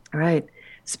 Right.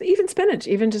 Even spinach,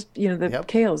 even just, the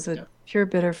kales, the pure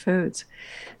bitter foods.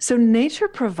 So nature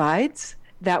provides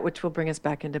that which will bring us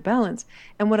back into balance.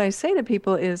 And what I say to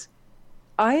people is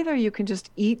either you can just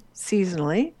eat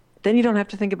seasonally, then you don't have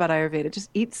to think about Ayurveda,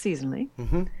 just eat seasonally.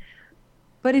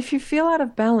 But if you feel out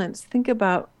of balance, think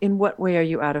about in what way are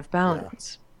you out of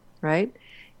balance, right?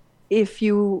 If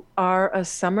you are a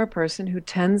summer person who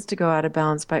tends to go out of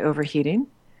balance by overheating,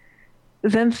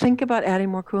 then think about adding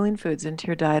more cooling foods into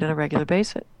your diet on a regular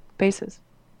basis. Let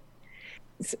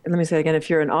me say it again. If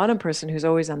you're an autumn person who's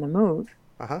always on the move,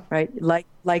 right, like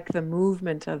the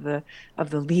movement of the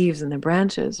leaves and the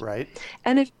branches, right,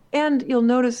 and you'll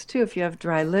notice too if you have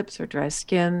dry lips or dry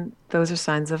skin, those are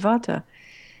signs of Vata.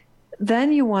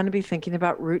 Then you want to be thinking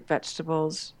about root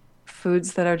vegetables,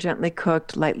 foods that are gently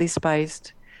cooked, lightly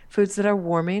spiced, foods that are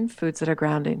warming, foods that are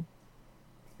grounding,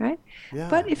 right? Yeah.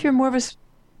 But if you're more of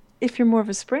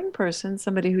a spring person,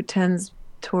 somebody who tends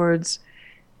towards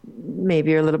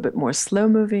maybe you're a little bit more slow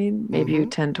moving, maybe you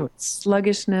tend towards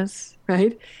sluggishness,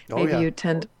 right? Maybe you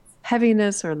tend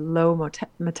heaviness or low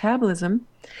metabolism,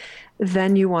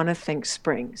 then you want to think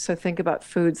spring. So think about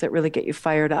foods that really get you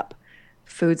fired up,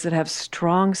 foods that have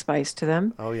strong spice to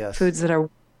them, foods that are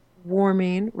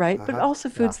warming, right? But also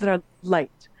foods that are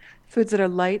light. Foods that are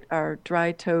light are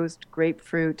dry toast,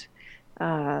 grapefruit,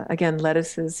 again,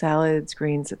 lettuces, salads,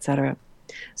 greens, etc.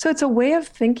 So it's a way of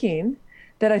thinking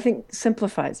that I think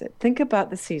simplifies it. Think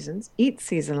about the seasons, eat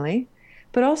seasonally,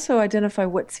 but also identify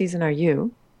what season are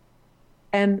you.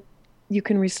 And you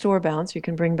can restore balance. You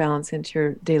can bring balance into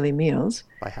your daily meals.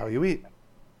 By how you eat.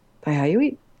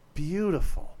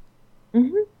 Beautiful.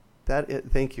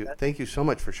 Thank you. Thank you so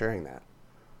much for sharing that.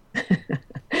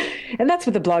 And that's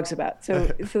what the blog's about. So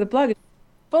the blog is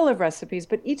full of recipes,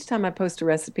 but each time I post a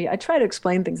recipe, I try to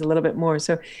explain things a little bit more.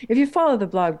 So if you follow the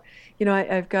blog,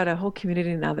 I've got a whole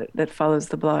community now that follows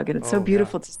the blog, and it's so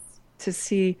beautiful to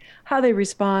see how they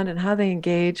respond and how they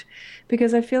engage,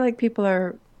 because I feel like people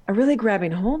are really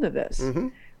grabbing hold of this,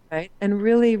 right? And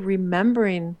really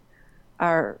remembering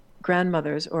our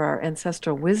grandmothers or our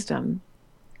ancestral wisdom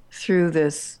through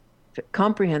this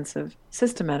comprehensive,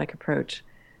 systematic approach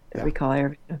that we call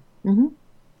Ayurveda.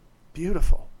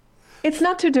 Beautiful. It's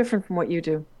not too different from what you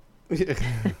do.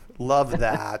 Love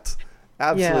that.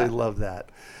 Absolutely love that.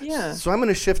 Yeah. So I'm going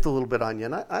to shift a little bit on you,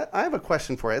 and I have a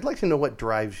question for you. I'd like to know what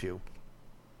drives you.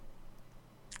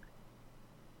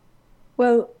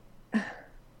 Well,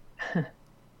 I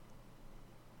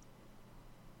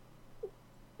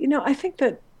think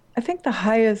the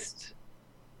highest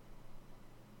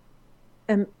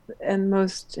and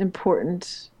most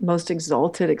important, most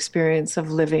exalted experience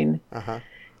of living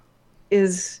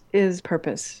is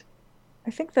purpose.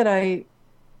 I think that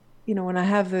when I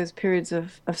have those periods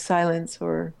of silence,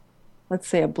 or let's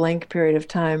say a blank period of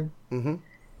time,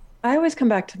 I always come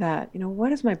back to that.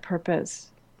 What is my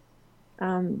purpose?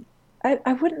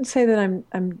 I wouldn't say that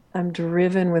I'm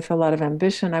driven with a lot of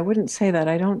ambition. I wouldn't say that.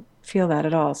 I don't feel that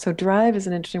at all. So drive is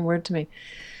an interesting word to me.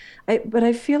 But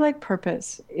I feel like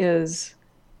purpose is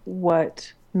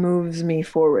what moves me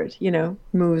forward,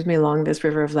 moves me along this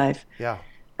river of life. Yeah.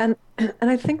 And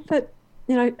I think that,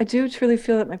 I do truly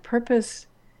feel that my purpose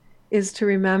is to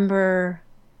remember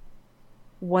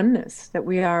oneness, that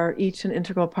we are each an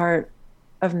integral part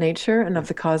of nature and of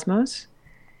the cosmos.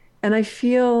 And I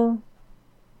feel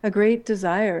a great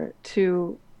desire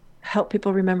to help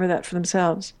people remember that for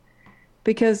themselves,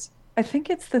 because I think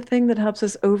it's the thing that helps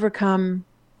us overcome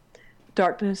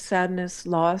darkness, sadness,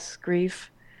 loss,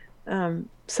 grief,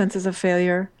 senses of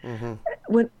failure.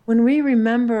 When we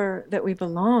remember that we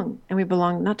belong, and we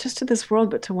belong not just to this world,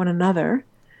 but to one another,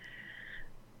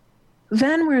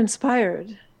 then we're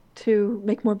inspired to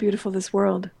make more beautiful this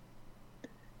world.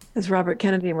 As Robert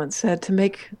Kennedy once said, to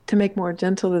make more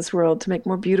gentle this world, to make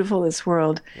more beautiful this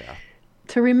world. Yeah.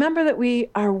 To remember that we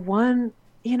are one,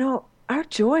 our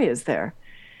joy is there.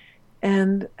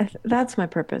 And that's my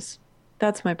purpose.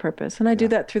 That's my purpose. And I do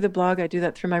that through the blog. I do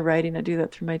that through my writing. I do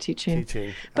that through my teaching.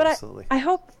 But absolutely. I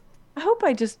hope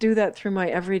I just do that through my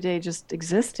everyday just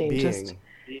existing, just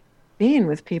being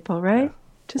with people, right?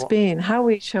 Just being, how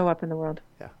we show up in the world.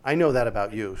 Yeah, I know that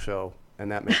about you,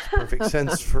 and that makes perfect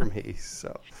sense for me.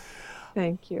 So,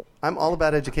 thank you. I'm all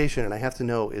about education, and I have to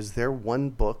know, is there one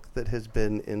book that has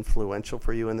been influential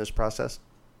for you in this process?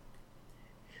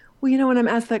 Well, when I'm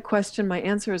asked that question, my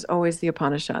answer is always the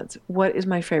Upanishads. What is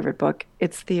my favorite book?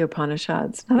 It's the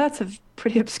Upanishads. Now, that's a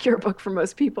pretty obscure book for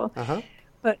most people,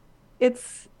 but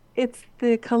it's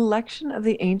the collection of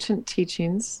the ancient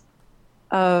teachings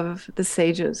of the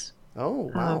sages.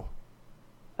 Oh, wow.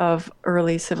 Of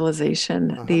early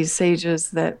civilization. These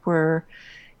sages that were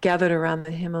gathered around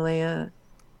the Himalayan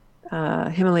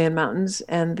mountains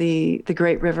and the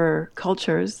great river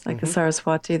cultures like the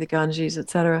Saraswati, the Ganges,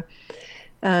 etc.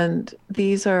 And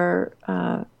these are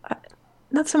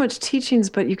not so much teachings,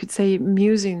 but you could say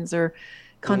musings or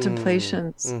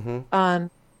contemplations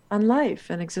on life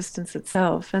and existence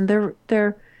itself. And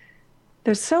they're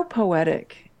so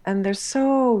poetic and they're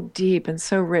so deep and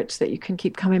so rich that you can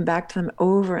keep coming back to them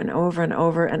over and over and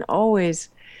over and always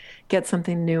get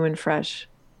something new and fresh.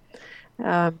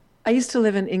 I used to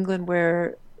live in England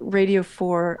where Radio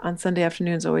 4 on Sunday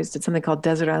afternoons always did something called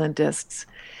Desert Island Discs.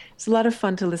 It's a lot of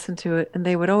fun to listen to it, and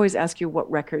they would always ask you what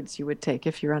records you would take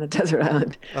if you're on a desert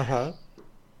island.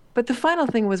 But the final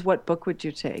thing was, what book would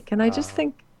you take? And I just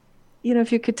think,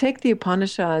 if you could take the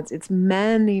Upanishads, it's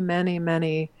many, many,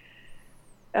 many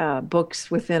books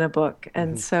within a book,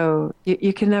 and so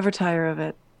you can never tire of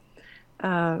it.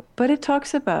 But it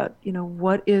talks about,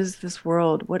 what is this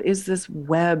world? What is this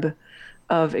web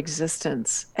of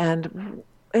existence? And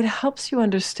it helps you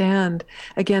understand,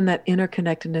 again, that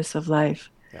interconnectedness of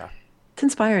life. Yeah. It's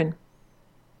inspiring.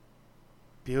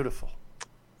 Beautiful.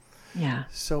 Yeah.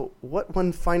 So what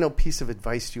one final piece of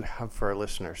advice do you have for our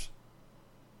listeners?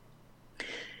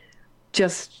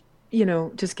 Just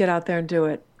get out there and do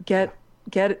it. Get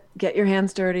your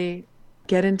hands dirty,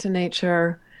 get into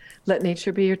nature, let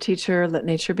nature be your teacher, let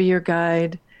nature be your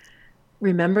guide.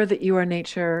 Remember that you are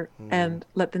nature and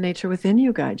let the nature within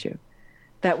you guide you.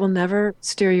 That will never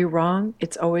steer you wrong.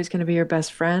 It's always going to be your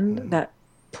best friend. That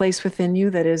place within you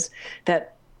that is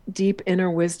that deep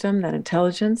inner wisdom, that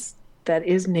intelligence, that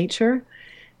is nature,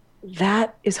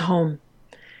 that is home.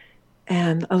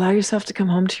 And allow yourself to come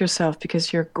home to yourself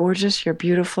because you're gorgeous, you're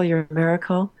beautiful, you're a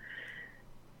miracle.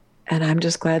 And I'm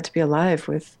just glad to be alive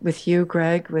with you,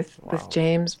 Greg, with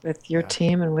James, with your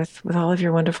team, and with all of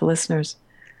your wonderful listeners.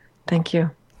 Thank you.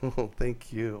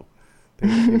 Thank you.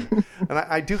 Thank you. And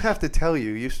I do have to tell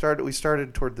you, we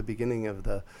started toward the beginning of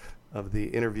the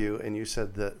interview, and you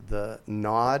said the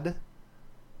nod,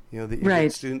 that you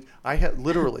right. Students. I had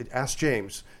literally asked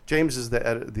James. James is the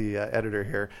editor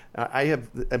here.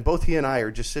 And both he and I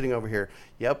are just sitting over here.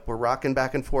 Yep, we're rocking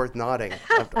back and forth, nodding.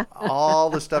 All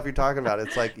the stuff you're talking about.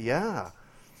 It's like, yeah.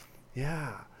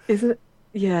 Isn't it?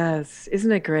 Yes.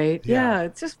 Isn't it great? Yeah.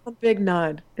 It's just one big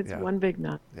nod. It's one big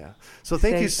nod. Yeah. So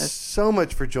thank you so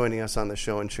much for joining us on the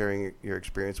show and sharing your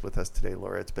experience with us today,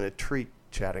 Laura. It's been a treat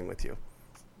chatting with you.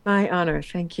 My honor.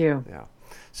 Thank you. Yeah.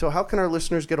 So how can our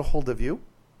listeners get a hold of you?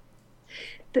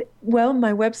 Well,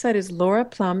 my website is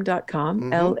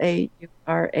lauraplumb.com,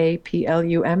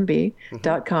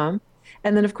 LauraPlumb.com.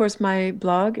 And then, of course, my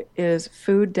blog is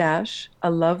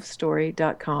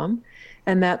food-alovestory.com.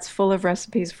 And that's full of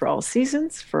recipes for all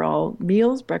seasons, for all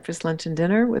meals, breakfast, lunch, and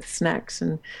dinner, with snacks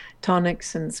and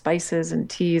tonics and spices and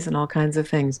teas and all kinds of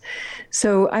things.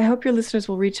 So I hope your listeners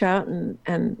will reach out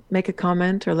and make a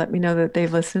comment or let me know that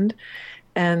they've listened.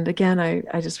 And again, I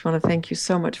just want to thank you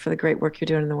so much for the great work you're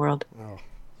doing in the world. Oh,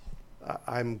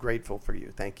 I'm grateful for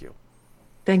you. Thank you.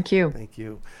 Thank you. Thank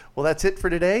you. Well, that's it for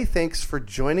today. Thanks for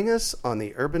joining us on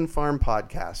the Urban Farm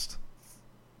Podcast.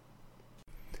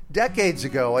 Decades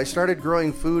ago, I started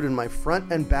growing food in my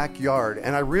front and backyard,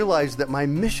 and I realized that my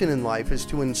mission in life is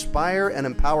to inspire and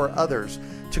empower others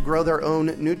to grow their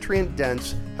own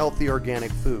nutrient-dense, healthy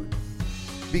organic food.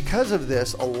 Because of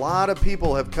this, a lot of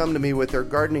people have come to me with their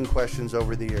gardening questions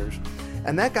over the years,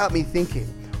 and that got me thinking,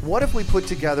 what if we put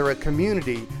together a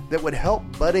community that would help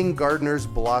budding gardeners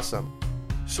blossom?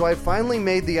 So I finally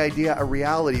made the idea a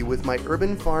reality with my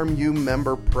Urban Farm U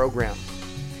member program.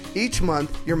 Each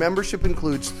month, your membership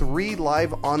includes 3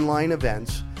 live online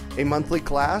events, a monthly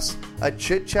class, a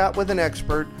chit-chat with an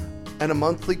expert, and a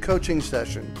monthly coaching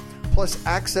session, plus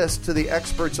access to the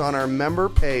experts on our member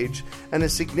page and a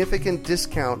significant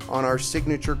discount on our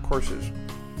signature courses.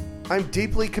 I'm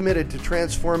deeply committed to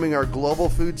transforming our global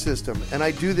food system, and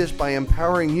I do this by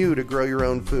empowering you to grow your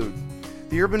own food.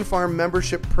 The Urban Farm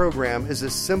membership program is a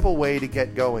simple way to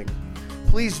get going.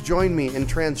 Please join me in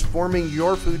transforming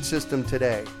your food system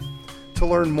today. To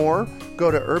learn more, go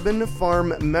to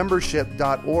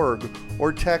urbanfarmmembership.org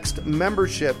or text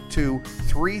membership to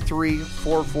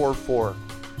 33444.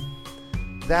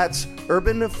 That's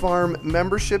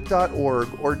urbanfarmmembership.org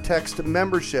or text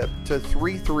membership to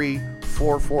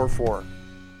 33444.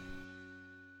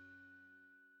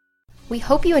 We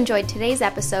hope you enjoyed today's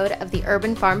episode of the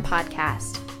Urban Farm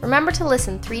Podcast. Remember to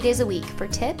listen 3 days a week for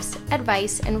tips,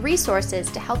 advice, and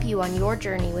resources to help you on your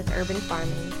journey with urban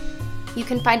farming. You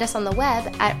can find us on the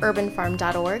web at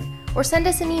urbanfarm.org or send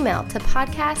us an email to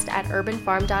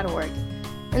podcast@urbanfarm.org.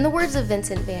 In the words of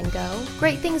Vincent van Gogh,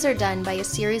 great things are done by a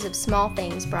series of small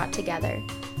things brought together.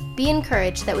 Be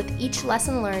encouraged that with each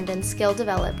lesson learned and skill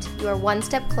developed, you are one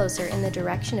step closer in the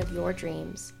direction of your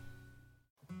dreams.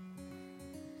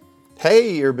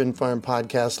 Hey, Urban Farm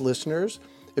Podcast listeners.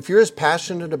 If you're as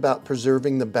passionate about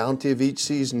preserving the bounty of each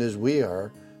season as we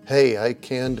are, hey, I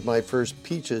canned my first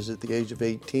peaches at the age of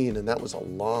 18, and that was a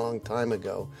long time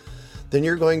ago, then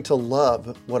you're going to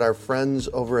love what our friends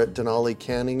over at Denali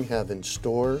Canning have in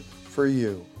store for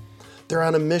you. They're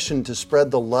on a mission to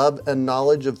spread the love and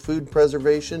knowledge of food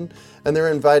preservation, and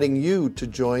they're inviting you to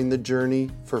join the journey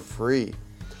for free.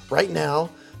 Right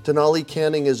now, Denali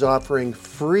Canning is offering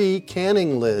free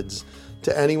canning lids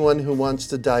to anyone who wants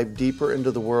to dive deeper into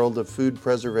the world of food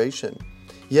preservation.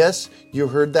 Yes, you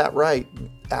heard that right,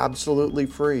 absolutely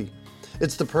free.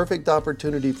 It's the perfect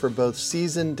opportunity for both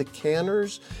seasoned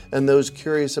canners and those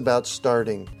curious about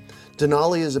starting.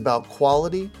 Denali is about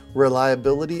quality,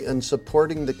 reliability, and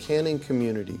supporting the canning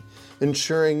community,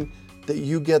 ensuring that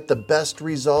you get the best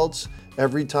results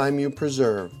every time you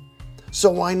preserve. So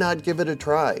why not give it a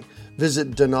try?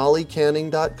 Visit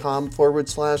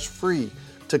denalicanning.com/free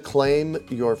to claim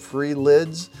your free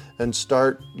lids and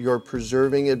start your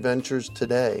preserving adventures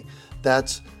today.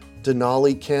 That's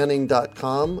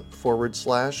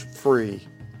denalicanning.com/free.